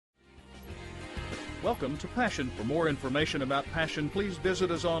Welcome to Passion. For more information about Passion, please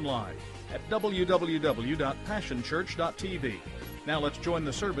visit us online at www.passionchurch.tv. Now let's join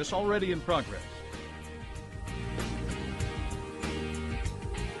the service already in progress.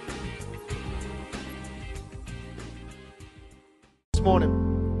 This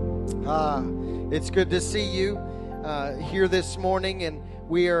morning, it's good to see you here this morning, and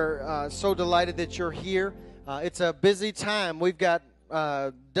we are so delighted that you're here. It's a busy time. We've got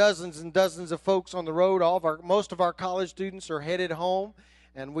dozens and dozens of folks on the road. Most of our college students are headed home,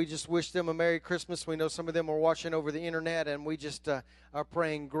 and we just wish them a Merry Christmas. We know some of them are watching over the internet, and we just are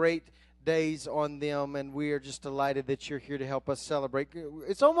praying great days on them, and we are just delighted that you're here to help us celebrate.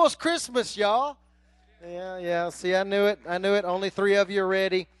 It's almost Christmas, y'all. Yeah. See, I knew it. Only 3 of you are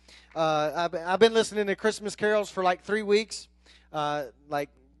ready. I've been listening to Christmas carols for like 3 weeks. Like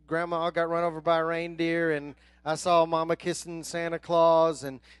Grandma got run over by a reindeer, and I saw Mama kissing Santa Claus,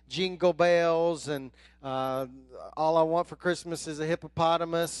 and Jingle Bells, and All I Want for Christmas is a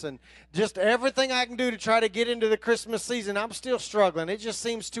Hippopotamus, and just everything I can do to try to get into the Christmas season. I'm still struggling. It just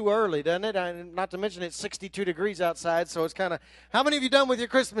seems too early, doesn't it? Not to mention it's 62 degrees outside, so it's kind of, how many of you done with your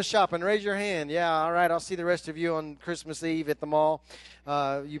Christmas shopping? Raise your hand. Yeah, all right, I'll see the rest of you on Christmas Eve at the mall.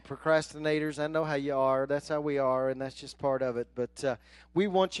 You procrastinators, I know how you are. That's how we are, and that's just part of it. But we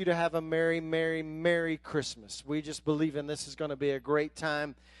want you to have a merry, merry, merry Christmas. We just believe in this is going to be a great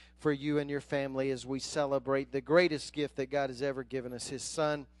time for you and your family as we celebrate the greatest gift that God has ever given us, His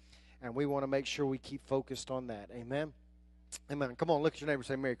Son. And we want to make sure we keep focused on that. Amen? Amen. Come on, look at your neighbor and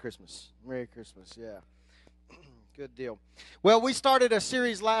say, Merry Christmas. Merry Christmas, yeah. Good deal. Well, we started a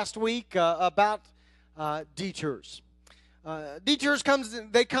series last week about detours. Detours come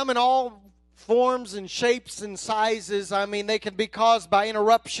in all forms and shapes and sizes. I mean, they can be caused by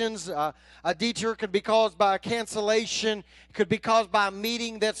interruptions. A detour could be caused by a cancellation. It could be caused by a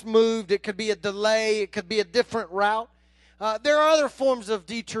meeting that's moved. It could be a delay. It could be a different route. There are other forms of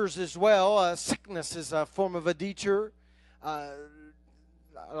detours as well. Sickness is a form of a detour. I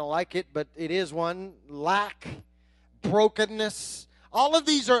don't like it, but it is one. Lack, brokenness. All of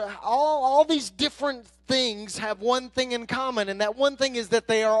these are all these different things have one thing in common, and that one thing is that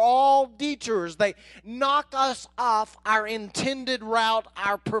they are all detours. They knock us off our intended route,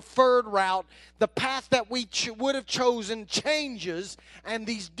 our preferred route. The path that we would have chosen changes, and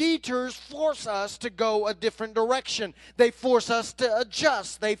these detours force us to go a different direction. They force us to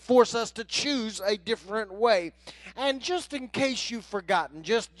adjust. They force us to choose a different way. And just in case you've forgotten,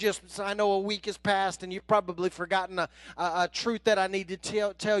 just I know a week has passed and you've probably forgotten a truth that I need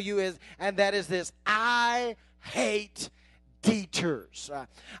to tell you and that is this: I hate detours.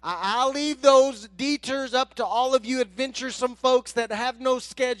 I'll leave those detours up to all of you adventuresome folks that have no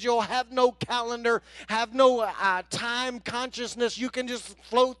schedule, have no calendar, have no time consciousness. You can just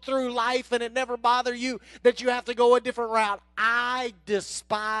float through life and it never bother you that you have to go a different route. I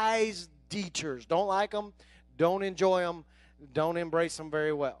despise detours. Don't like them. Don't enjoy them. Don't embrace them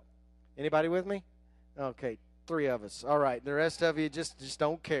very well. Anybody with me? Okay, 3 of us. All right, the rest of you just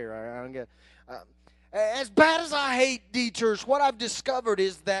don't care. I don't get. As bad as I hate detours, what I've discovered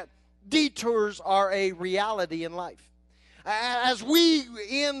is that detours are a reality in life. As we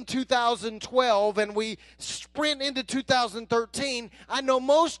end 2012 and we sprint into 2013, I know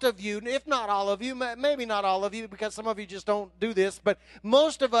most of you, if not all of you, maybe not all of you because some of you just don't do this, but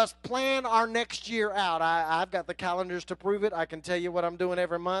most of us plan our next year out. I've got the calendars to prove it. I can tell you what I'm doing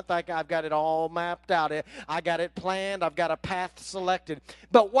every month. I've got it all mapped out. I got it planned. I've got a path selected.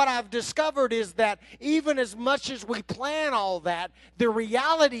 But what I've discovered is that even as much as we plan all that, the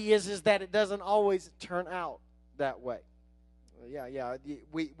reality is that it doesn't always turn out that way. Yeah.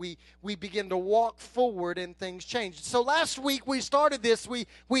 We begin to walk forward and things change. So last week we started this. We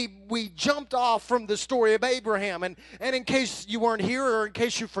jumped off from the story of Abraham. And in case you weren't here or in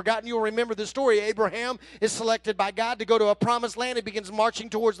case you've forgotten, you'll remember the story. Abraham is selected by God to go to a promised land. He begins marching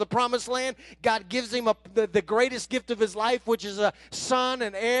towards the promised land. God gives him the greatest gift of his life, which is a son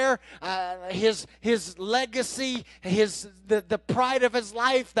and heir. His legacy, the pride of his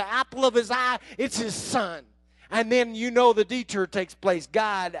life, the apple of his eye, it's his son. And then you know the detour takes place.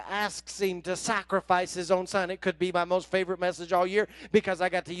 God asks him to sacrifice his own son. It could be my most favorite message all year because I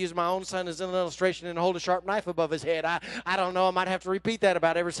got to use my own son as an illustration and hold a sharp knife above his head. I don't know. I might have to repeat that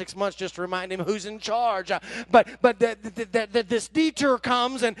about every 6 months just to remind him who's in charge. But this detour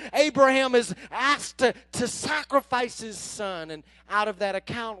comes and Abraham is asked to sacrifice his son. And out of that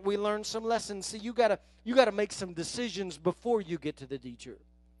account, we learn some lessons. See, you gotta make some decisions before you get to the detour.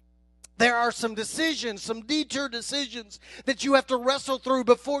 There are some decisions, some detour decisions that you have to wrestle through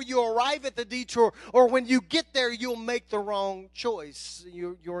before you arrive at the detour, or when you get there, you'll make the wrong choice.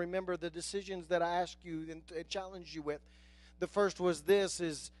 You'll remember the decisions that I asked you and challenged you with. The first was this,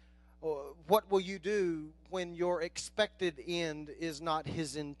 is what will you do when your expected end is not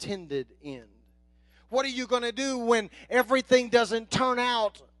his intended end? What are you going to do when everything doesn't turn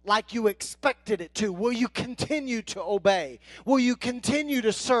out like you expected it to? Will you continue to obey? Will you continue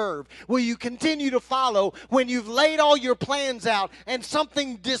to serve? Will you continue to follow when you've laid all your plans out and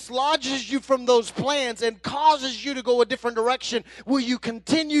something dislodges you from those plans and causes you to go a different direction? Will you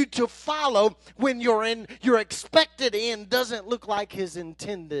continue to follow when your expected end doesn't look like his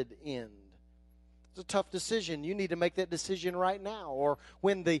intended end? It's a tough decision. You need to make that decision right now. Or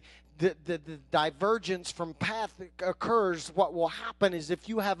when the divergence from path occurs, what will happen is if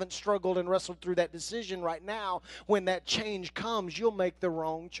you haven't struggled and wrestled through that decision right now, when that change comes, you'll make the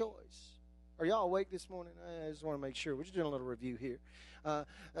wrong choice. Are y'all awake this morning? I just want to make sure. We're just doing a little review here.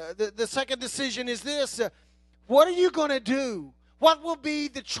 The second decision is this. What are you going to do? What will be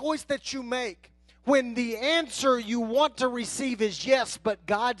the choice that you make when the answer you want to receive is yes, but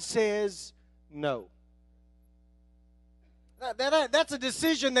God says no? That's a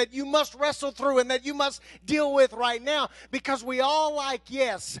decision that you must wrestle through and that you must deal with right now, because we all like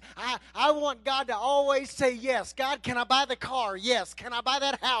yes. I want God to always say yes. God, can I buy the car? Yes. Can I buy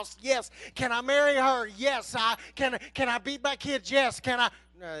that house? Yes. Can I marry her? Yes. Can I beat my kids? Yes. Can I?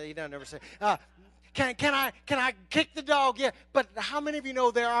 No, you don't ever say. Can I kick the dog? Yeah. But how many of you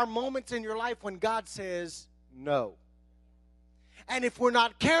know there are moments in your life when God says no? And if we're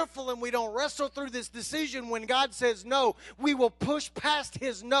not careful and we don't wrestle through this decision when God says no, we will push past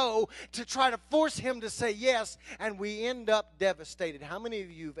his no to try to force him to say yes, and we end up devastated. How many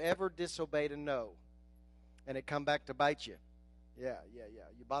of you have ever disobeyed a no and it come back to bite you? Yeah.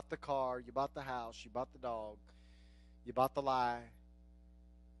 You bought the car, you bought the house, you bought the dog, you bought the lie,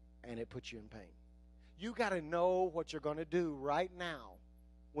 and it puts you in pain. You got to know what you're going to do right now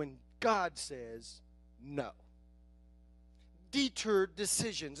when God says no. Detour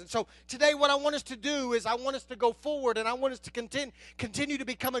decisions. And so today what I want us to do is I want us to go forward, and I want us to continue to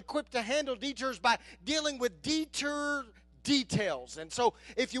become equipped to handle detours by dealing with detour details. And so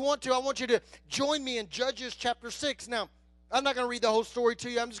if you want to, I want you to join me in Judges chapter 6. Now, I'm not going to read the whole story to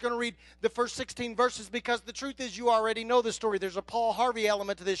you. I'm just going to read the first 16 verses, because the truth is you already know the story. There's a Paul Harvey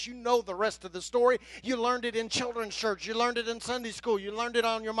element to this. You know the rest of the story. You learned it in children's church. You learned it in Sunday school. You learned it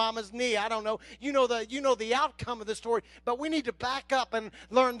on your mama's knee. I don't know. You know the outcome of the story. But we need to back up and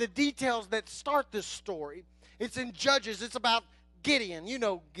learn the details that start this story. It's in Judges. It's about Gideon. You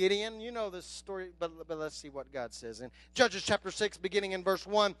know Gideon. You know this story. But let's see what God says. In Judges chapter 6, beginning in verse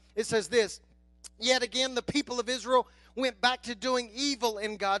 1, it says this: Yet again the people of Israel went back to doing evil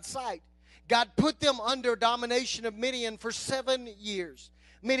in God's sight. God put them under domination of Midian for 7 years.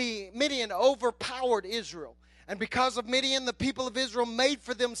 Midian overpowered Israel. And because of Midian, the people of Israel made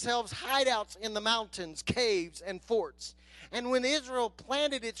for themselves hideouts in the mountains, caves, and forts. And when Israel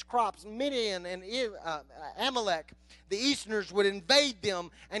planted its crops, Midian and Amalek, the Easterners, would invade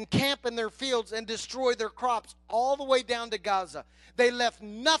them and camp in their fields and destroy their crops all the way down to Gaza. They left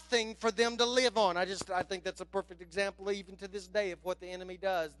nothing for them to live on. I think that's a perfect example even to this day of what the enemy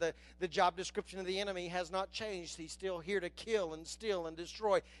does. The job description of the enemy has not changed. He's still here to kill and steal and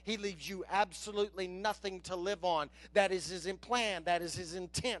destroy. He leaves you absolutely nothing to live on. That is his plan. That is his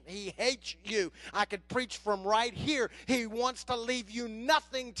intent. He hates you. I could preach from right here. He wants to leave you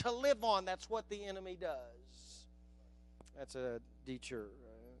nothing to live on. That's what the enemy does. That's a detour.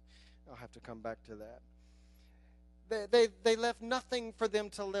 I'll have to come back to that. They left nothing for them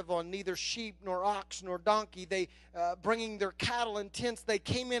to live on, neither sheep nor ox nor donkey. They bringing their cattle and tents, they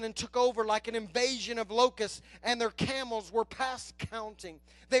came in and took over like an invasion of locusts, and their camels were past counting.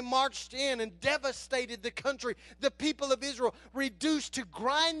 They marched in and devastated the country. The people of Israel, reduced to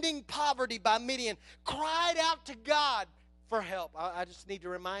grinding poverty by Midian, cried out to God for help. I just need to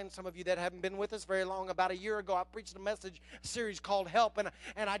remind some of you that haven't been with us very long. About a year ago, I preached a series called Help,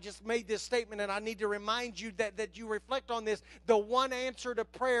 and I just made this statement, and I need to remind you that you reflect on this. The one answer to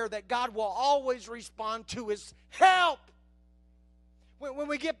prayer that God will always respond to is help. When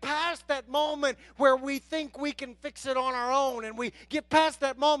we get past that moment where we think we can fix it on our own, and we get past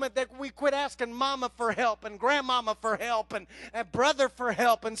that moment that we quit asking mama for help and grandmama for help and brother for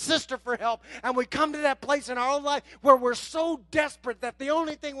help and sister for help, and we come to that place in our own life where we're so desperate that the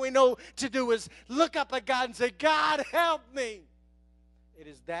only thing we know to do is look up at God and say, God, help me. It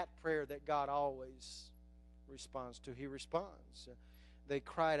is that prayer that God always responds to. He responds. They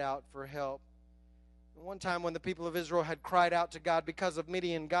cried out for help. One time when the people of Israel had cried out to God because of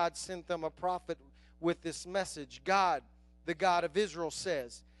Midian, God sent them a prophet with this message. God, the God of Israel,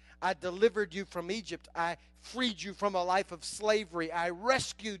 says, I delivered you from Egypt. I freed you from a life of slavery. I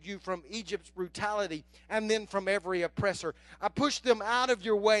rescued you from Egypt's brutality and then from every oppressor. I pushed them out of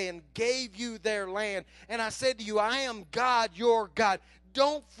your way and gave you their land. And I said to you, I am God, your God.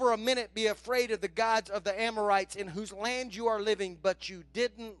 Don't for a minute be afraid of the gods of the Amorites in whose land you are living, but you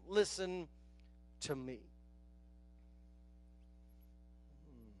didn't listen to me.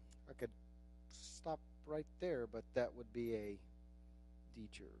 I could stop right there, but that would be a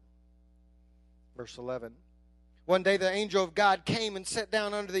detour. Verse 11. One day the angel of God came and sat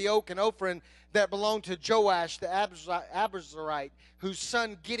down under the oak and Ophrah that belonged to Joash the Abiezrite, whose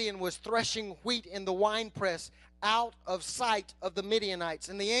son Gideon was threshing wheat in the winepress out of sight of the Midianites.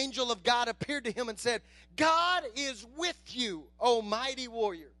 And the angel of God appeared to him and said, God is with you, O mighty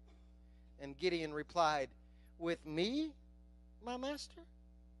warrior. And Gideon replied, with me, my master?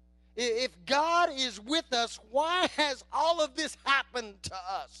 If God is with us, why has all of this happened to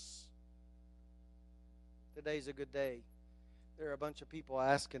us? Today's a good day. There are a bunch of people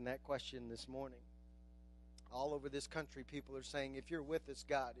asking that question this morning. All over this country, people are saying, if you're with us,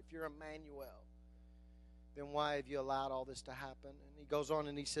 God, if you're Emmanuel, then why have you allowed all this to happen? And he goes on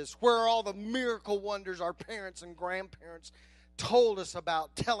and he says, where are all the miracle wonders our parents and grandparents told us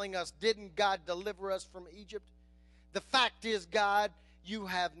about, telling us, didn't God deliver us from Egypt? The fact is, God, you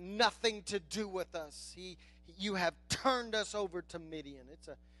have nothing to do with us. You have turned us over to Midian. It's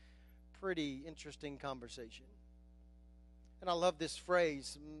a pretty interesting conversation. And I love this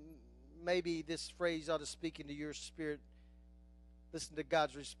phrase. Maybe this phrase ought to speak into your spirit. Listen to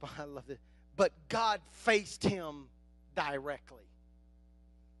God's response. I love it. But God faced him directly.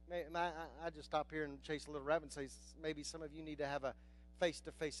 I just stop here and chase a little rabbit and say, maybe some of you need to have a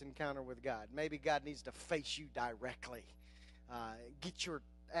face-to-face encounter with God. Maybe God needs to face you directly. Get your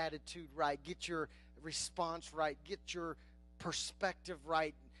attitude right. Get your response right. Get your perspective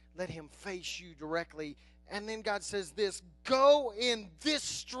right. Let him face you directly. And then God says this, go in this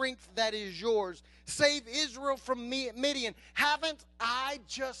strength that is yours. Save Israel from Midian. Haven't I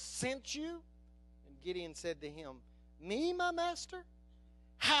just sent you? And Gideon said to him, me, my master?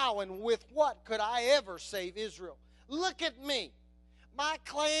 How and with what could I ever save Israel? Look at me. My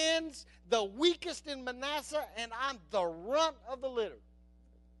clan's the weakest in Manasseh, and I'm the runt of the litter.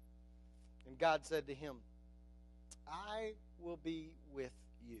 And God said to him, I will be with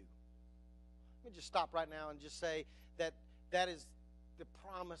you. Let me just stop right now and just say that is the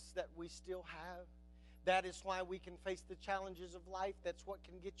promise that we still have. That is why we can face the challenges of life. That's what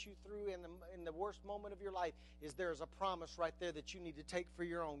can get you through in the worst moment of your life, is there is a promise right there that you need to take for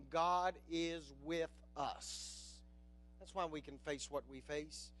your own. God is with us. That's why we can face what we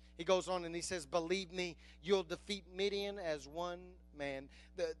face. He goes on and he says, believe me, you'll defeat Midian as one man.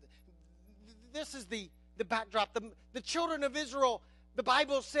 This is the backdrop. The children of Israel, the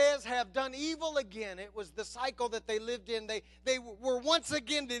Bible says, have done evil again. It was the cycle that they lived in. They were once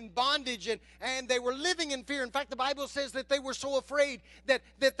again in bondage, and they were living in fear. In fact, the Bible says that they were so afraid that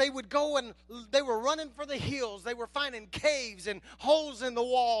they would go and they were running for the hills. They were finding caves and holes in the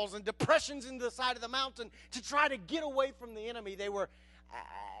walls and depressions in the side of the mountain to try to get away from the enemy. They were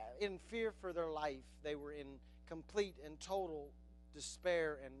in fear for their life. They were in complete and total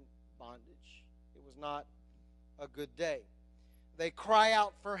despair and bondage. It was not a good day. They cry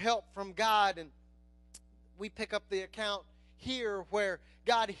out for help from God, and we pick up the account here where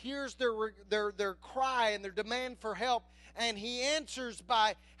God hears their cry and their demand for help, and he answers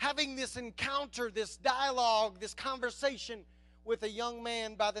by having this encounter, this dialogue, this conversation with a young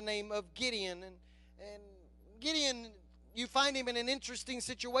man by the name of Gideon. And Gideon, you find him in an interesting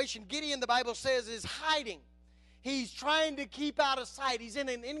situation. Gideon, the Bible says, is hiding. He's trying to keep out of sight. He's in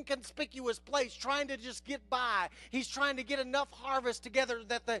an inconspicuous place, trying to just get by. He's trying to get enough harvest together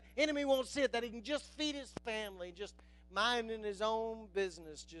that the enemy won't see it, that he can just feed his family, just minding his own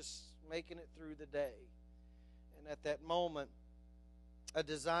business, just making it through the day. And at that moment, a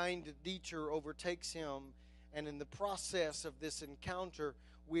designed detour overtakes him, and in the process of this encounter,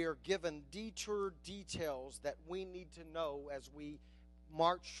 we are given detour details that we need to know as we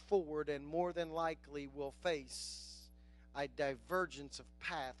march forward, and more than likely will face a divergence of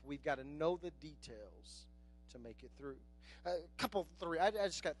path. We've got to know the details to make it through. I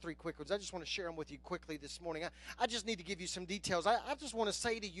just got three quick ones. I just want to share them with you quickly this morning. I just need to give you some details. I just want to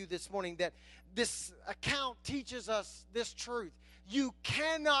say to you this morning that this account teaches us this truth. You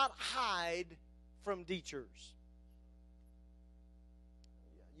cannot hide from detours.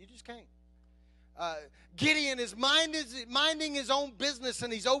 You just can't. Gideon is minding his own business,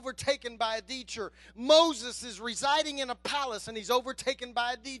 and he's overtaken by a detour. Moses is residing in a palace, and he's overtaken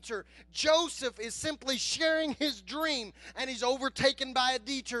by a detour. Joseph is simply sharing his dream, and he's overtaken by a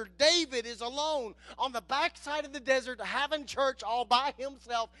detour. David is alone on the backside of the desert having church all by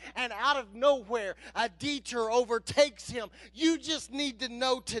himself, and out of nowhere, a detour overtakes him. You just need to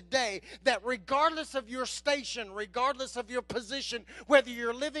know today that regardless of your station, regardless of your position, whether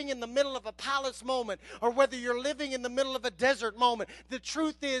you're living in the middle of a palace moment or whether you're living in the middle of a desert moment, the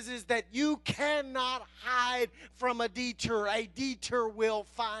truth is that you cannot hide from a detour. A detour will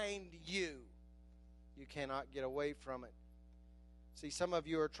find you. You cannot get away from it. See, some of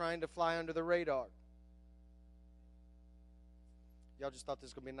you are trying to fly under the radar. Y'all just thought this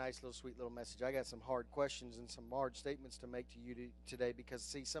was going to be a nice little sweet little message. I got some hard questions and some hard statements to make to you today, because,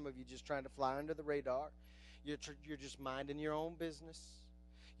 see, some of you just trying to fly under the radar. You're just minding your own business.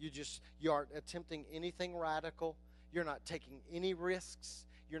 You aren't attempting anything radical. You're not taking any risks.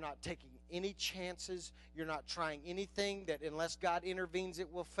 You're not taking any chances. You're not trying anything that unless God intervenes,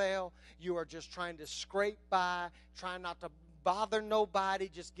 it will fail. You are just trying to scrape by, trying not to bother nobody,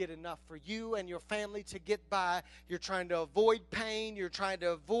 just get enough for you and your family to get by. You're trying to avoid pain. You're trying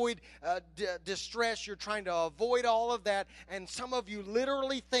to avoid distress. You're trying to avoid all of that. And some of you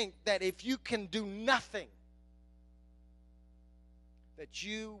literally think that if you can do nothing, that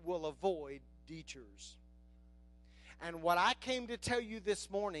you will avoid detours. And what I came to tell you this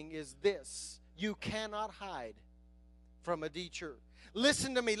morning is this: you cannot hide from a detour.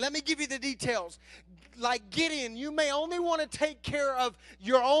 Listen to me. Let me give you the details. Like Gideon, you may only want to take care of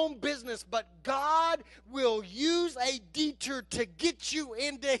your own business, but God will use a detour to get you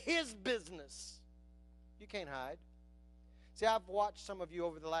into His business. You can't hide. See, I've watched some of you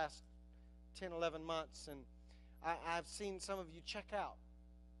over the last 10, 11 months, and I've seen some of you check out.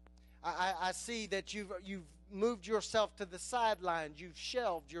 I see that you've moved yourself to the sidelines. You've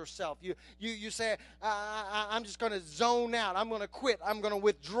shelved yourself. You say, I'm just going to zone out. I'm going to quit. I'm going to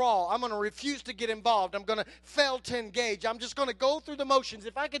withdraw. I'm going to refuse to get involved. I'm going to fail to engage. I'm just going to go through the motions.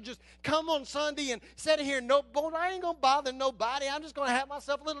 If I could just come on Sunday and sit here, no, boy, I ain't going to bother nobody. I'm just going to have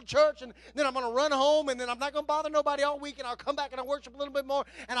myself a little church, and then I'm going to run home, and then I'm not going to bother nobody all week, and I'll come back and I'll worship a little bit more,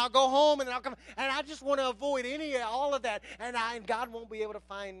 and I'll go home, and then I'll come, and I just want to avoid all of that, and God won't be able to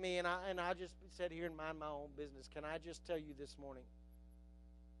find me, and I just sit here and mind my own business. Can I just tell you this morning,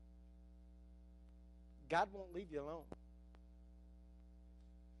 God won't leave you alone.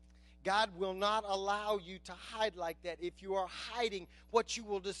 God will not allow you to hide like that. If you are hiding, what you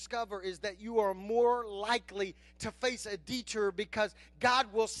will discover is that you are more likely to face a detour, because God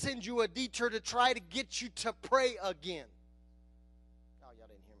will send you a detour to try to get you to pray again. Oh, y'all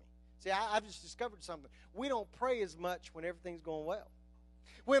didn't hear me. See, I've just discovered something. We don't pray as much when everything's going well.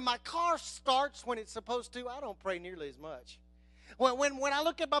 When my car starts when it's supposed to, I don't pray nearly as much. When I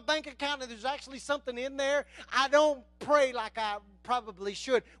look at my bank account and there's actually something in there, I don't pray like I probably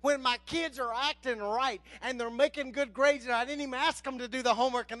should. When my kids are acting right and they're making good grades and I didn't even ask them to do the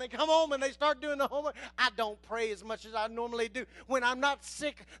homework and they come home and they start doing the homework, I don't pray as much as I normally do. When I'm not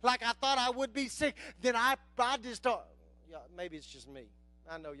sick like I thought I would be sick, then I just don't. Yeah, maybe it's just me.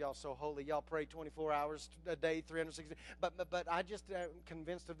 I know y'all so holy. Y'all pray 24 hours a day, 360. But I just am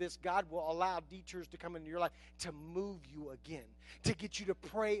convinced of this. God will allow detours to come into your life to move you again, to get you to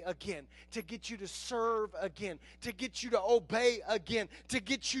pray again, to get you to serve again, to get you to obey again, to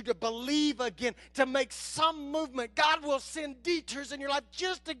get you to believe again, to make some movement. God will send detours in your life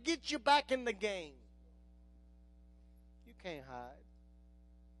just to get you back in the game. You can't hide.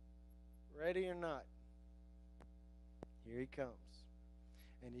 Ready or not, here he comes.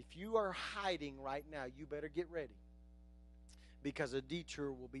 And if you are hiding right now, you better get ready, because a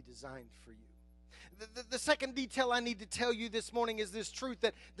detour will be designed for you. The second detail I need to tell you this morning is this truth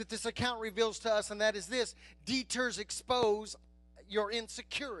that this account reveals to us, and that is this: detours expose your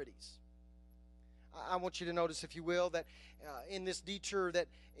insecurities. I want you to notice, if you will, that in this detour, that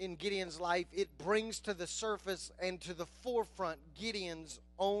in Gideon's life, it brings to the surface and to the forefront Gideon's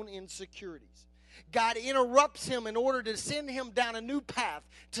own insecurities. God interrupts him in order to send him down a new path,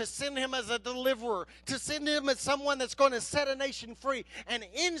 to send him as a deliverer, to send him as someone that's going to set a nation free. And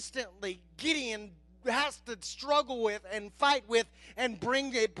instantly, Gideon has to struggle with and fight with and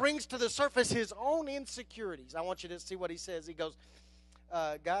brings to the surface his own insecurities. I want you to see what he says. He goes,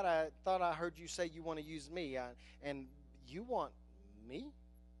 God, I thought I heard you say you want to use me, and you want me?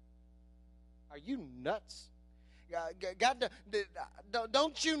 Are you nuts? God,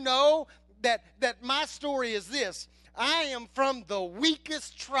 don't you know that my story is this? I am from the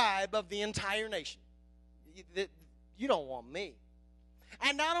weakest tribe of the entire nation. You don't want me.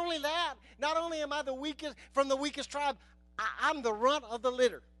 And not only that, not only am I the weakest from the weakest tribe, I'm the runt of the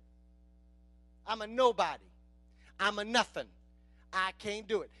litter. I'm a nobody. I'm a nothing. I can't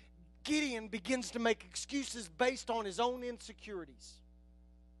do it. Gideon begins to make excuses based on his own insecurities.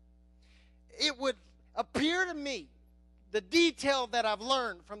 It would appear to me, the detail that I've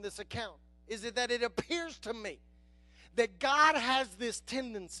learned from this account, is that it appears to me that God has this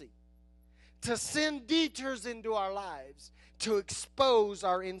tendency to send detours into our lives to expose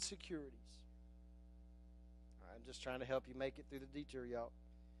our insecurities. I'm just trying to help you make it through the detour, y'all.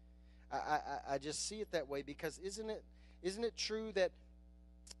 I just see it that way, because isn't it true that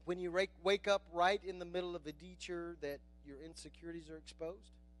when you wake up right in the middle of a detour that your insecurities are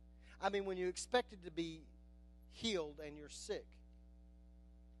exposed? I mean, when you expected to be healed and you're sick,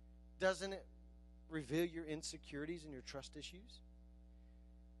 doesn't it reveal your insecurities and your trust issues?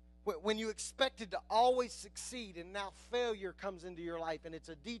 When you expected to always succeed and now failure comes into your life and it's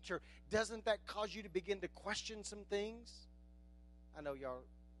a detour, doesn't that cause you to begin to question some things? I know y'all are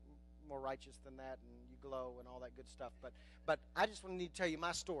more righteous than that and you glow and all that good stuff, but I just want to tell you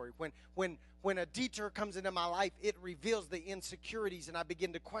my story. When a detour comes into my life, it reveals the insecurities, and I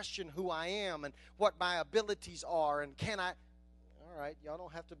begin to question who I am and what my abilities are, and can I... All right, y'all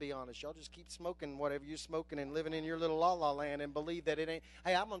don't have to be honest. Y'all just keep smoking whatever you're smoking and living in your little la-la land and believe that it ain't.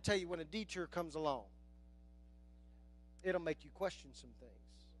 Hey, I'm going to tell you, when a detour comes along, it'll make you question some things.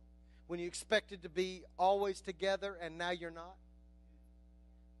 When you expected to be always together and now you're not.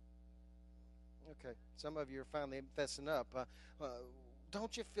 Okay, some of you are finally fessing up.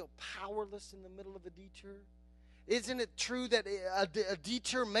 Don't you feel powerless in the middle of a detour? Isn't it true that a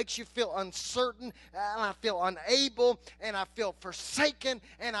detour makes you feel uncertain, and I feel unable, and I feel forsaken,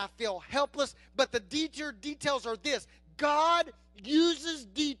 and I feel helpless? But the detour details are this: God uses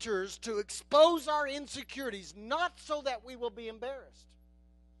detours to expose our insecurities, not so that we will be embarrassed.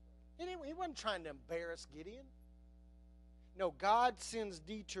 He wasn't trying to embarrass Gideon. No, God sends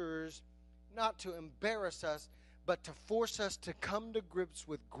detours not to embarrass us, but to force us to come to grips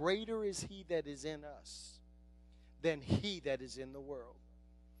with greater is He that is in us than he that is in the world.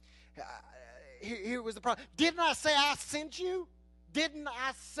 Here was the problem. Didn't I say I sent you? Didn't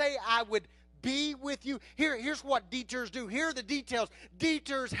I say I would be with you? Here's what detours do. Here are the details.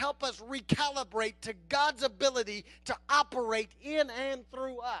 Detours help us recalibrate to God's ability to operate in and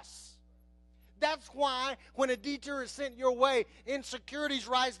through us. That's why when a detour is sent your way, insecurities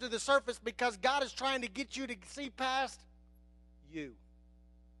rise to the surface, because God is trying to get you to see past you.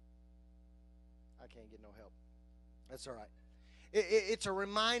 I can't get no help. That's all right. It's a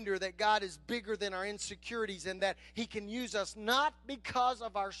reminder that God is bigger than our insecurities, and that He can use us not because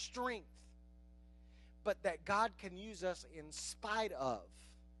of our strength, but that God can use us in spite of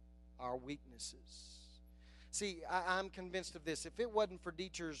our weaknesses. See, I'm convinced of this. If it wasn't for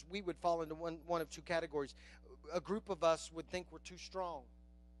detours, we would fall into one of two categories. A group of us would think we're too strong.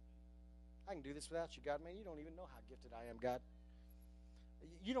 I can do this without you, God. Man, you don't even know how gifted I am, God.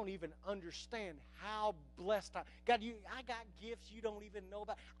 You don't even understand how blessed I... God, I got gifts you don't even know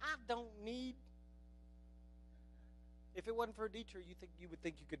about. I don't need... If it wasn't for a detour, you would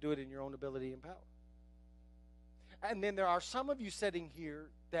think you could do it in your own ability and power. And then there are some of you sitting here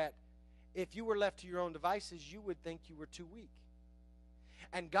that if you were left to your own devices, you would think you were too weak.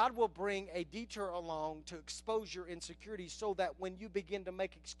 And God will bring a detour along to expose your insecurities, so that when you begin to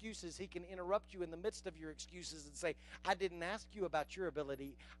make excuses, He can interrupt you in the midst of your excuses and say, I didn't ask you about your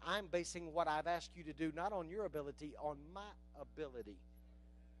ability. I'm basing what I've asked you to do not on your ability, on my ability.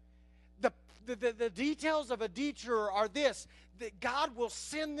 The details of a detour are this: that God will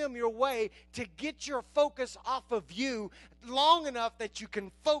send them your way to get your focus off of you long enough that you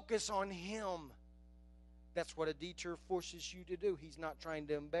can focus on Him. That's what a detour forces you to do. He's not trying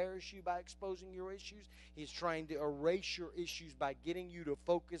to embarrass you by exposing your issues. He's trying to erase your issues by getting you to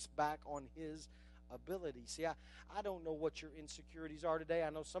focus back on His ability. See, I don't know what your insecurities are today. I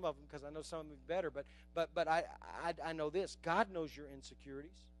know some of them because I know some of them better. But I know this: God knows your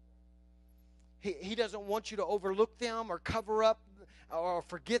insecurities. He doesn't want you to overlook them or cover up or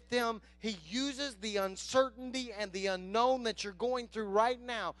forget them. He uses the uncertainty and the unknown that you're going through right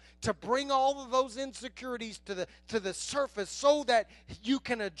now to bring all of those insecurities to the surface, so that you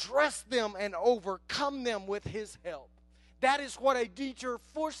can address them and overcome them with His help. That is what a detour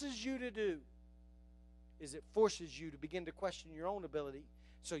forces you to do. Is it forces you to begin to question your own ability,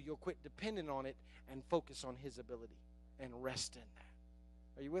 so you'll quit depending on it and focus on His ability and rest in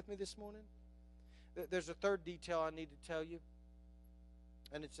that. Are you with me this morning? There's a third detail I need to tell you,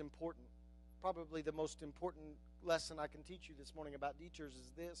 and it's important. Probably the most important lesson I can teach you this morning about detours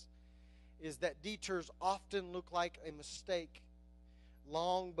is this: is that detours often look like a mistake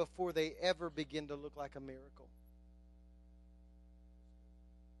long before they ever begin to look like a miracle.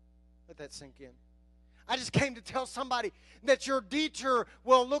 Let that sink in. I just came to tell somebody that your detour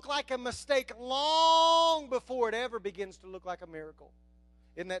will look like a mistake long before it ever begins to look like a miracle.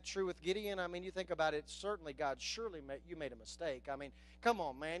 Isn't that true with Gideon? I mean, you think about it, certainly God, surely you made a mistake. I mean, come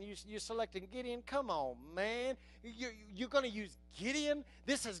on, man. You selecting Gideon? Come on, man. You're going to use Gideon?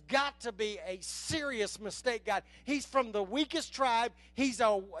 This has got to be a serious mistake, God. He's from the weakest tribe. He's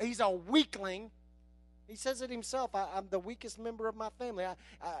a weakling. He says it himself. I'm the weakest member of my family.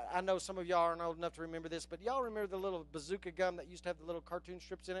 I know some of y'all aren't old enough to remember this, but y'all remember the little bazooka gum that used to have the little cartoon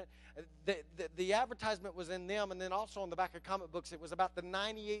strips in it? The advertisement was in them, and then also on the back of comic books, it was about the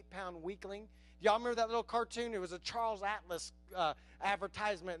 98-pound weakling. Y'all remember that little cartoon? It was a Charles Atlas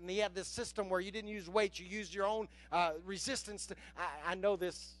advertisement, and he had this system where you didn't use weight. You used your own resistance. I know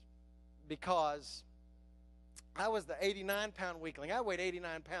this because I was the 89-pound weakling. I weighed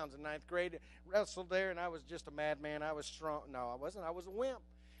 89 pounds in ninth grade, wrestled there, and I was just a madman. I was strong. No, I wasn't. I was a wimp.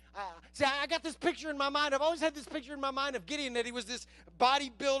 See, I got this picture in my mind. I've always had this picture in my mind of Gideon, that he was this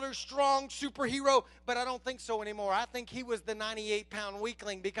bodybuilder, strong superhero, but I don't think so anymore. I think he was the 98-pound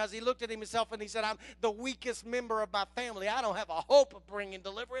weakling because he looked at himself and he said, I'm the weakest member of my family. I don't have a hope of bringing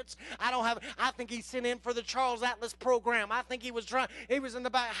deliverance. I think he sent in for the Charles Atlas program. I think he was in the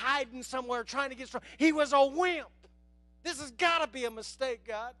back hiding somewhere trying to get strong. He was a wimp. This has got to be a mistake,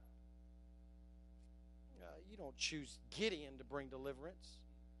 God. You don't choose Gideon to bring deliverance.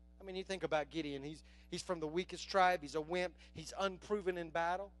 I mean, you think about Gideon. He's from the weakest tribe. He's a wimp. He's unproven in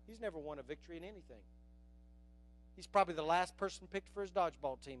battle. He's never won a victory in anything. He's probably the last person picked for his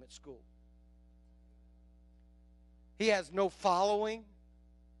dodgeball team at school. He has no following.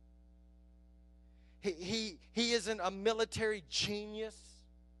 He isn't a military genius.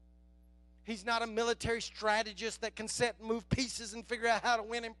 He's not a military strategist that can set and move pieces and figure out how to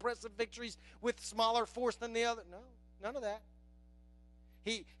win impressive victories with smaller force than the other. No, none of that.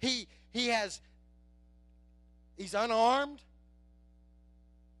 He's unarmed.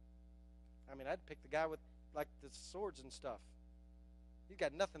 I mean, I'd pick the guy with like the swords and stuff. He's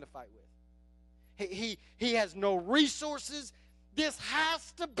got nothing to fight with. He has no resources. This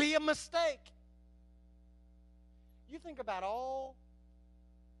has to be a mistake. You think about all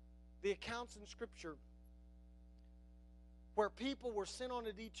the accounts in Scripture where people were sent on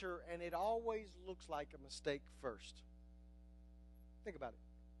a detour and it always looks like a mistake first. Think about it.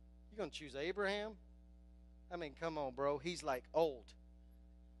 You're going to choose Abraham? I mean, come on, bro. He's like old.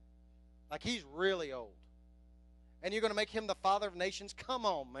 Like he's really old. And you're going to make him the father of nations? Come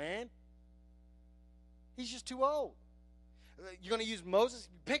on, man. He's just too old. You're going to use Moses?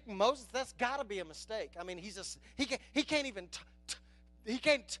 Pick Moses? That's got to be a mistake. I mean, he can't even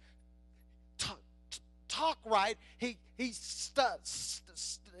talk right. He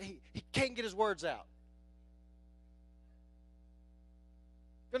can't get his words out.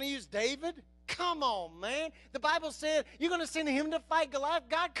 Going to use David? Come on, man. The Bible said you're going to send him to fight Goliath.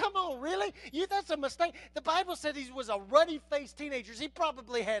 God, come on, really? That's a mistake. The Bible said he was a ruddy-faced teenager. He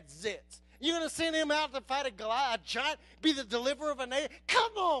probably had zits. You're going to send him out to fight a Goliath, a giant, be the deliverer of a nation?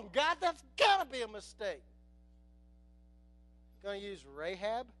 Come on, God, that's got to be a mistake. Going to use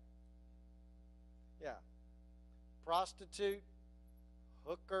Rahab? Yeah. Prostitute,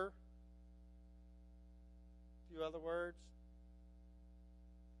 hooker, a few other words.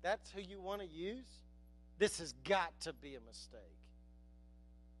 That's who you want to use? This has got to be a mistake.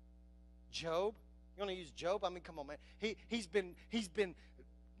 Job? You want to use Job? I mean, come on, man. He's been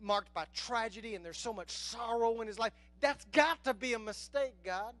marked by tragedy, and there's so much sorrow in his life. That's got to be a mistake,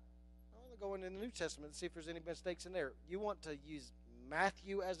 God. I want to go into the New Testament and see if there's any mistakes in there. You want to use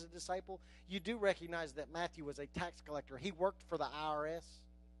Matthew as a disciple? You do recognize that Matthew was a tax collector. He worked for the IRS.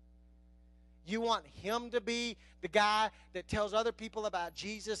 You want him to be the guy that tells other people about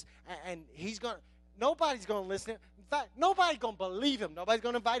Jesus, and nobody's going to listen. In fact, nobody's going to believe him. Nobody's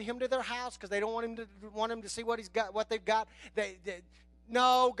going to invite him to their house because they don't want him to see what he's got, what they've got.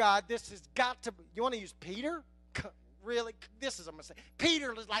 No, God, this has got to. You want to use Peter? Really? This is a mistake.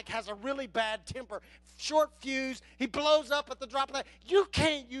 Peter has a really bad temper, short fuse. He blows up at the drop of that. You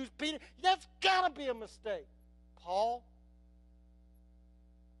can't use Peter. That's got to be a mistake. Paul,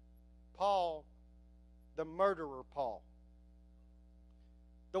 the murderer Paul.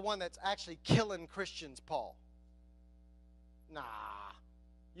 The one that's actually killing Christians, Paul. Nah,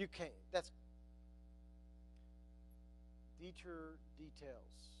 you can't. That's detour details.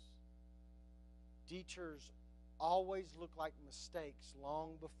 Detours always look like mistakes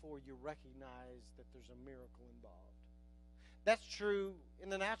long before you recognize that there's a miracle involved. That's true in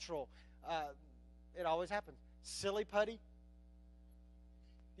the natural. It always happens. Silly putty.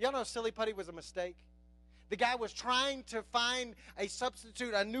 Y'all know silly putty was a mistake? The guy was trying to find a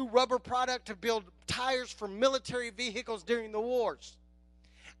substitute, a new rubber product to build tires for military vehicles during the wars.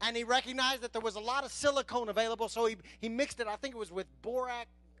 And he recognized that there was a lot of silicone available, so he mixed it, I think it was with borax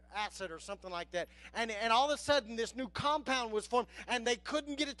acid or something like that. And all of a sudden, this new compound was formed, and they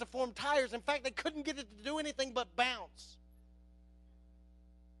couldn't get it to form tires. In fact, they couldn't get it to do anything but bounce.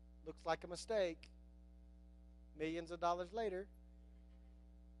 Looks like a mistake. Millions of dollars later.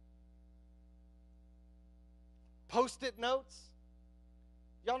 Post-it notes.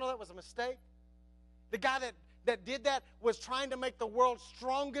 Y'all know that was a mistake? The guy that did that was trying to make the world's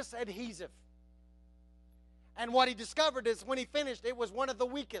strongest adhesive. And what he discovered is when he finished, it was one of the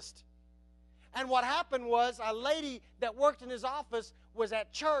weakest. And what happened was a lady that worked in his office was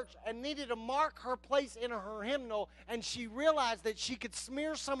at church and needed to mark her place in her hymnal, and she realized that she could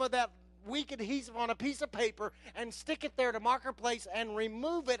smear some of that weak adhesive on a piece of paper and stick it there to mark her place and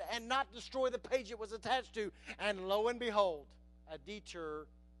remove it and not destroy the page it was attached to. And lo and behold, a detour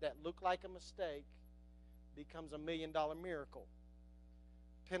that looked like a mistake becomes $1 million miracle.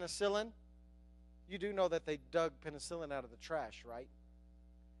 Penicillin, you do know that they dug penicillin out of the trash, right?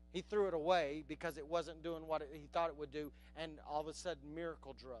 He threw it away because it wasn't doing what he thought it would do, and all of a sudden,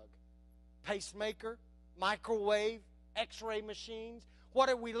 miracle drug. Pacemaker, microwave, x-ray machines. What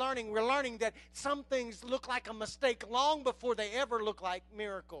are we learning? We're learning that some things look like a mistake long before they ever look like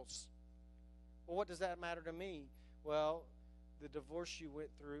miracles. Well, what does that matter to me? Well, the divorce you went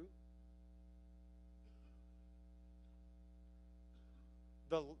through,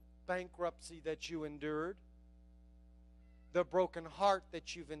 the bankruptcy that you endured, the broken heart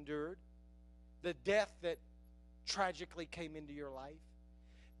that you've endured, the death that tragically came into your life.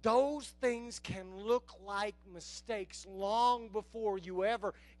 Those things can look like mistakes long before you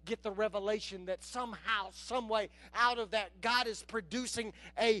ever get the revelation that somehow, some way, out of that, God is producing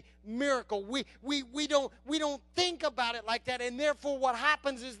a miracle. We don't think about it like that, and therefore what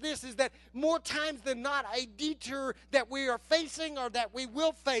happens is this, is that more times than not, a detour that we are facing or that we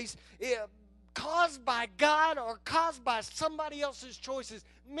will face caused by God or caused by somebody else's choices,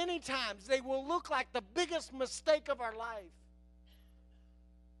 many times they will look like the biggest mistake of our life.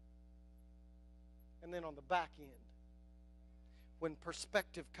 And then on the back end, when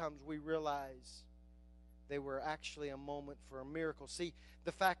perspective comes, we realize they were actually a moment for a miracle. See,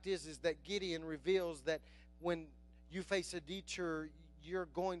 the fact is that Gideon reveals that when you face a detour, you're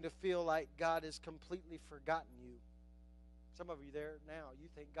going to feel like God has completely forgotten you. Some of you there now, you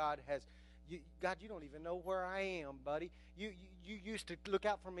think God has... God, you don't even know where I am, buddy. You used to look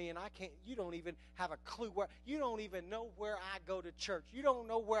out for me, and I can't. You don't even have a clue where. You don't even know where I go to church. You don't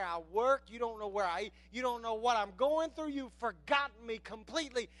know where I work. You don't know where I eat. You don't know what I'm going through. You've forgotten me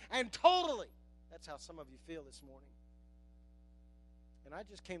completely and totally. That's how some of you feel this morning. And I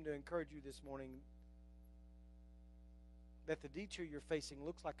just came to encourage you this morning that the detour you're facing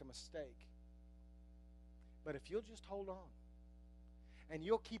looks like a mistake. But if you'll just hold on, and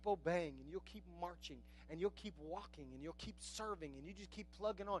you'll keep obeying, and you'll keep marching, and you'll keep walking, and you'll keep serving, and you just keep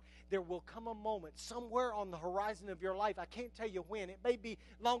plugging on, there will come a moment somewhere on the horizon of your life. I can't tell you when. It may be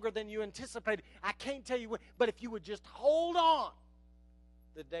longer than you anticipated. I can't tell you when. But if you would just hold on,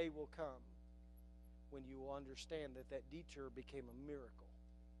 the day will come when you will understand that that detour became a miracle.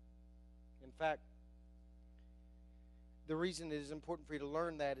 In fact, the reason it is important for you to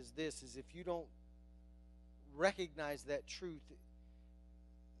learn that is this, is if you don't recognize that truth,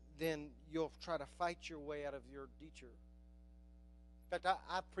 then you'll try to fight your way out of your detour. In fact,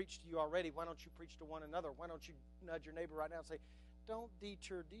 I've preached to you already. Why don't you preach to one another? Why don't you nudge your neighbor right now and say, don't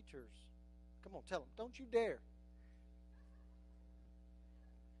detour detours. Come on, tell them. Don't you dare.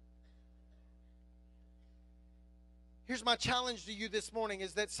 Here's my challenge to you this morning,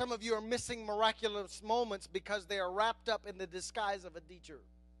 is that some of you are missing miraculous moments because they are wrapped up in the disguise of a detour.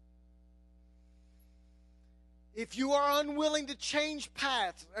 If you are unwilling to change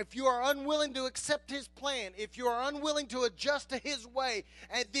paths, if you are unwilling to accept His plan, if you are unwilling to adjust to His way,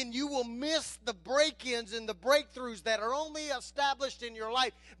 and then you will miss the break-ins and the breakthroughs that are only established in your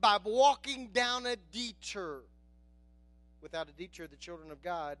life by walking down a detour. Without a detour, the children of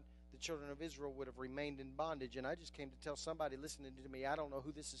God, the children of Israel, would have remained in bondage. And I just came to tell somebody listening to me, I don't know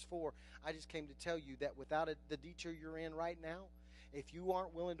who this is for, I just came to tell you that without the detour you're in right now, if you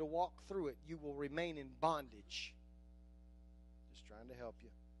aren't willing to walk through it, you will remain in bondage. Just trying to help you.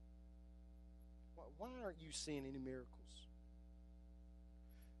 Why aren't you seeing any miracles?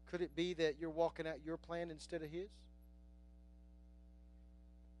 Could it be that you're walking out your plan instead of His?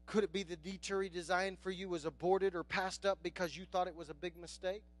 Could it be the detour He designed for you was aborted or passed up because you thought it was a big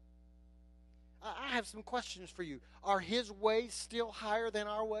mistake? I have some questions for you. Are His ways still higher than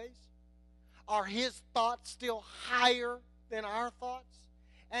our ways? Are His thoughts still higher than our thoughts?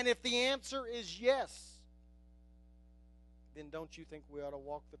 And if the answer is yes, then don't you think we ought to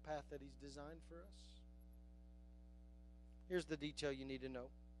walk the path that He's designed for us? Here's the detail you need to know.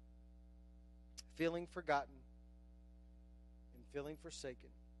 Feeling forgotten and feeling forsaken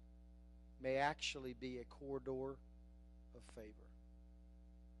may actually be a corridor of favor.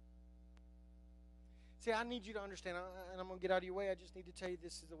 See, I need you to understand, and I'm going to get out of your way. I just need to tell you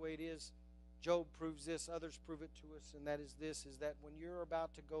this is the way it is. Job proves this. Others prove it to us, and that is this, is that when you're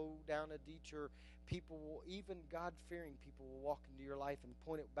about to go down a detour, people will, even God-fearing people, will walk into your life and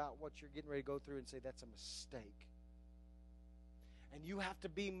point about what you're getting ready to go through and say, that's a mistake. And you have to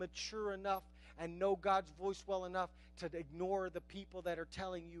be mature enough and know God's voice well enough to ignore the people that are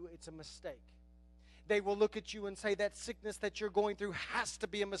telling you it's a mistake. They will look at you and say that sickness that you're going through has to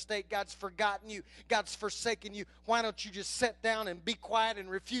be a mistake. God's forgotten you. God's forsaken you. Why don't you just sit down and be quiet and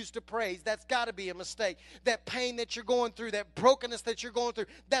refuse to praise? That's got to be a mistake. That pain that you're going through, that brokenness that you're going through,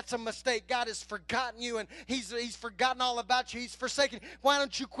 that's a mistake. God has forgotten you, and He's forgotten all about you. He's forsaken you. Why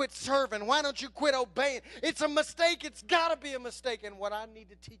don't you quit serving? Why don't you quit obeying? It's a mistake. It's got to be a mistake. And what I need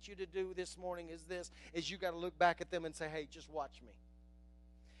to teach you to do this morning is this, is you got to look back at them and say, hey, just watch me.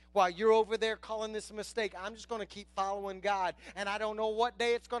 While you're over there calling this a mistake, I'm just going to keep following God. And I don't know what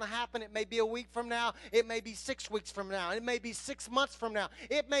day it's going to happen. It may be a week from now. It may be 6 weeks from now. It may be 6 months from now.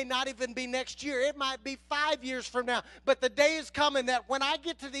 It may not even be next year. It might be 5 years from now. But the day is coming that when I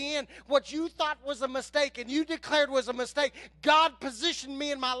get to the end, what you thought was a mistake and you declared was a mistake, God positioned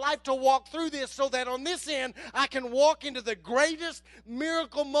me in my life to walk through this so that on this end, I can walk into the greatest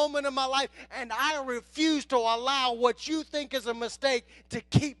miracle moment of my life. And I refuse to allow what you think is a mistake to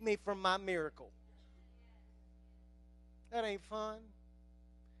keep me from my miracle. That ain't fun,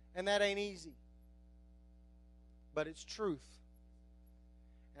 and that ain't easy, but it's truth.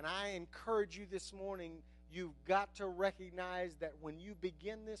 And I encourage you this morning, you've got to recognize that when you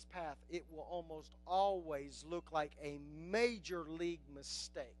begin this path, it will almost always look like a major league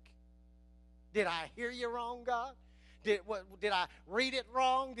mistake. Did I hear you wrong, God? Did I read it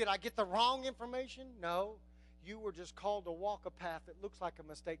wrong? Did I get the wrong information? No. You were just called to walk a path that looks like a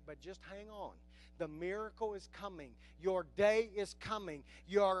mistake, but just hang on. The miracle is coming. Your day is coming.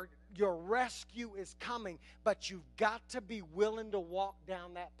 Your rescue is coming, but you've got to be willing to walk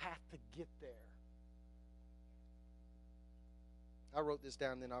down that path to get there. I wrote this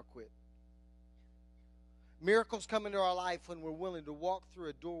down, then I'll quit. Miracles come into our life when we're willing to walk through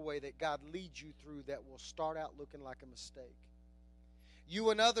a doorway that God leads you through that will start out looking like a mistake.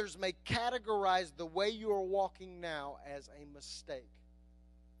 You and others may categorize the way you are walking now as a mistake.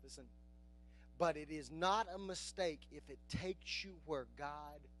 Listen, but it is not a mistake if it takes you where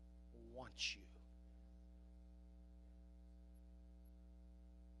God wants you.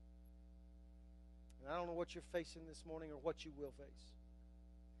 And I don't know what you're facing this morning or what you will face.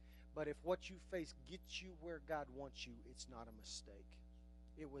 But if what you face gets you where God wants you, it's not a mistake.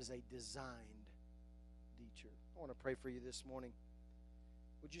 It was a designed detour. I want to pray for you this morning.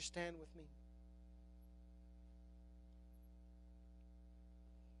 Would you stand with me?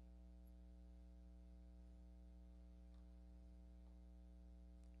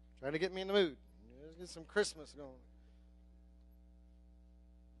 Trying to get me in the mood. Let's get some Christmas going.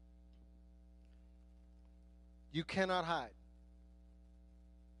 You cannot hide.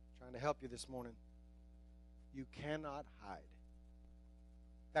 I'm trying to help you this morning. You cannot hide.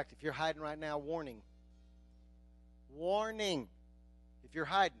 In fact, if you're hiding right now, warning. Warning. If you're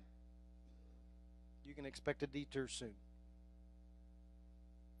hiding, you can expect a detour soon.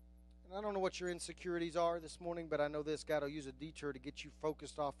 And I don't know what your insecurities are this morning, but I know this: God will use a detour to get you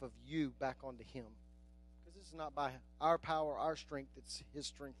focused off of you back onto Him. Because this is not by our power, our strength, it's His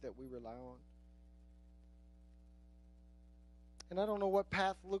strength that we rely on. And I don't know what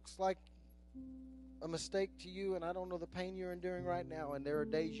path looks like a mistake to you, and I don't know the pain you're enduring right now, and there are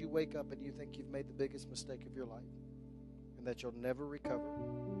days you wake up and you think you've made the biggest mistake of your life and that you'll never recover.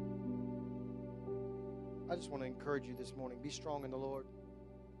 I just want to encourage you this morning. Be strong in the Lord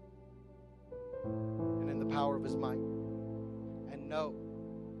and in the power of His might. And know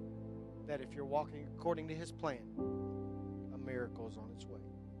that if you're walking according to His plan, a miracle is on its way.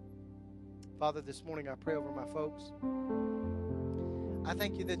 Father, this morning I pray over my folks. I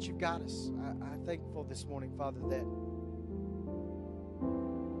thank you that you've got us. I'm thankful this morning, Father, that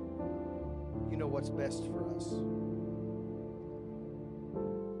you know what's best for us.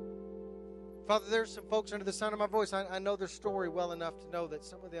 Father, there's some folks under the sound of my voice. I know their story well enough to know that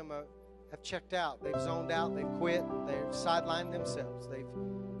some of them have checked out. They've zoned out. They've quit. They've sidelined themselves. They've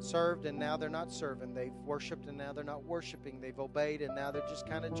served and now they're not serving. They've worshiped and now they're not worshiping. They've obeyed and now they're just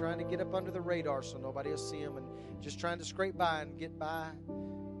kind of trying to get up under the radar so nobody will see them and just trying to scrape by and get by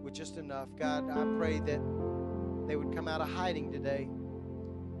with just enough. God, I pray that they would come out of hiding today.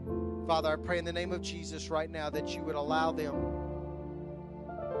 Father, I pray in the name of Jesus right now that you would allow them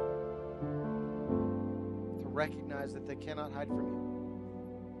to recognize that they cannot hide from you.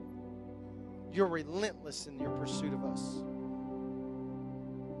 You're relentless in your pursuit of us.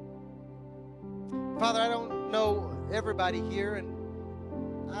 Father, I don't know everybody here,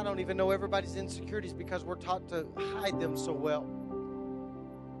 and I don't even know everybody's insecurities because we're taught to hide them so well.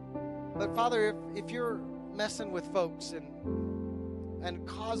 But Father, if you're messing with folks and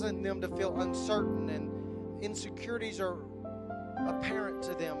causing them to feel uncertain and insecurities are apparent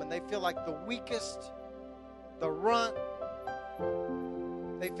to them and they feel like the weakest, the runt,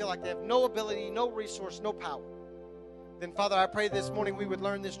 they feel like they have no ability, no resource, no power, then Father, I pray this morning we would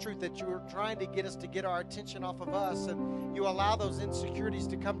learn this truth that you are trying to get us to get our attention off of us, and you allow those insecurities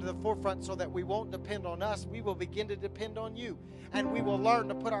to come to the forefront so that we won't depend on us. We will begin to depend on you, and we will learn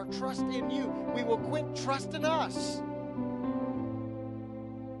to put our trust in you. We will quit trusting us.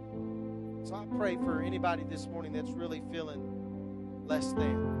 So I pray for anybody this morning that's really feeling less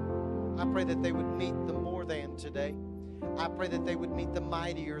than. I pray that they would meet the more than today. I pray that they would meet the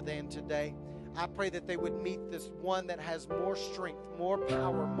mightier than today. I pray that they would meet this one that has more strength, more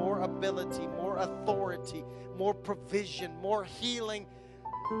power, more ability, more authority, more provision, more healing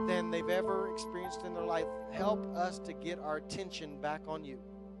than they've ever experienced in their life. Help us to get our attention back on you.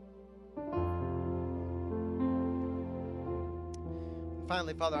 And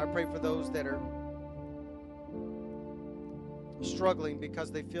finally, Father, I pray for those that are struggling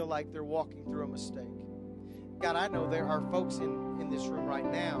because they feel like they're walking through a mistake. God, I know there are folks in this room right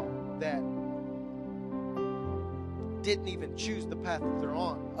now that didn't even choose the path that they're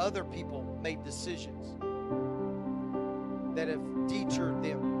on. Other people made decisions that have detoured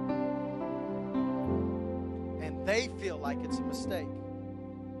them. And they feel like it's a mistake.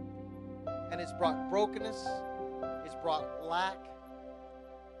 And it's brought brokenness. It's brought lack.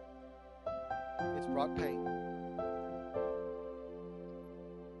 It's brought pain.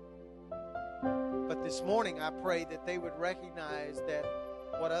 But this morning I pray that they would recognize that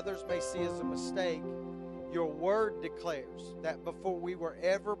what others may see as a mistake, your word declares that before we were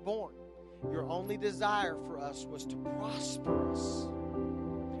ever born, your only desire for us was to prosper us,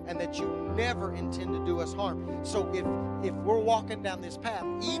 and that you never intend to do us harm. So if we're walking down this path,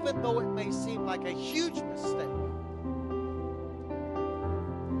 even though it may seem like a huge mistake,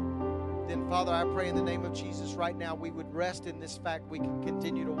 then Father, I pray in the name of Jesus right now we would rest in this fact we can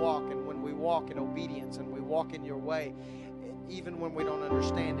continue to walk, and when we walk in obedience and we walk in your way, even when we don't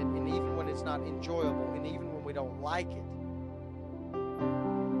understand it, and even when it's not enjoyable, and even when we don't like it,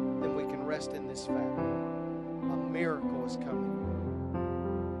 then we can rest in this fact. A miracle is coming.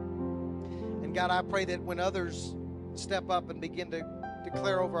 And God, I pray that when others step up and begin to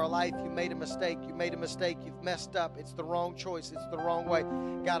declare over our life, you made a mistake, you've messed up, it's the wrong choice, it's the wrong way.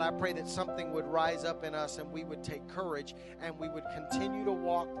 God, I pray that something would rise up in us and we would take courage and we would continue to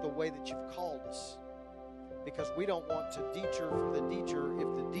walk the way that you've called us. Because we don't want to detour from the detour if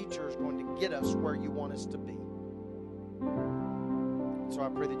the detour is going to get us where you want us to be. So I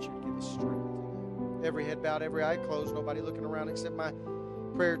pray that you would give us strength. Every head bowed, every eye closed, nobody looking around except my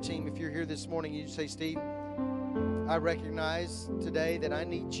prayer team. If you're here this morning, you say, Steve, I recognize today that I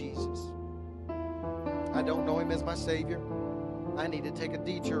need Jesus. I don't know him as my Savior. I need to take a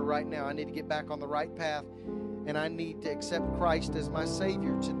detour right now. I need to get back on the right path, and I need to accept Christ as my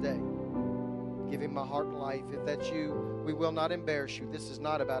Savior today. Give him my heart and life. If that's you, we will not embarrass you. This is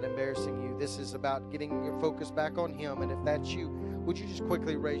not about embarrassing you. This is about getting your focus back on him. And if that's you, would you just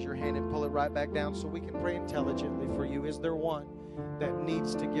quickly raise your hand and pull it right back down so we can pray intelligently for you? Is there one that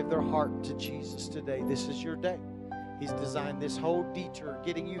needs to give their heart to Jesus today? This is your day. He's designed this whole detour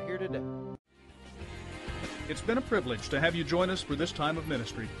getting you here today. It's been a privilege to have you join us for this time of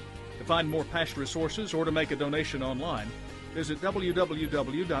ministry. To find more past resources or to make a donation online, visit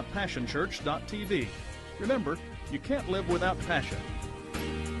www.passionchurch.tv. Remember, you can't live without passion.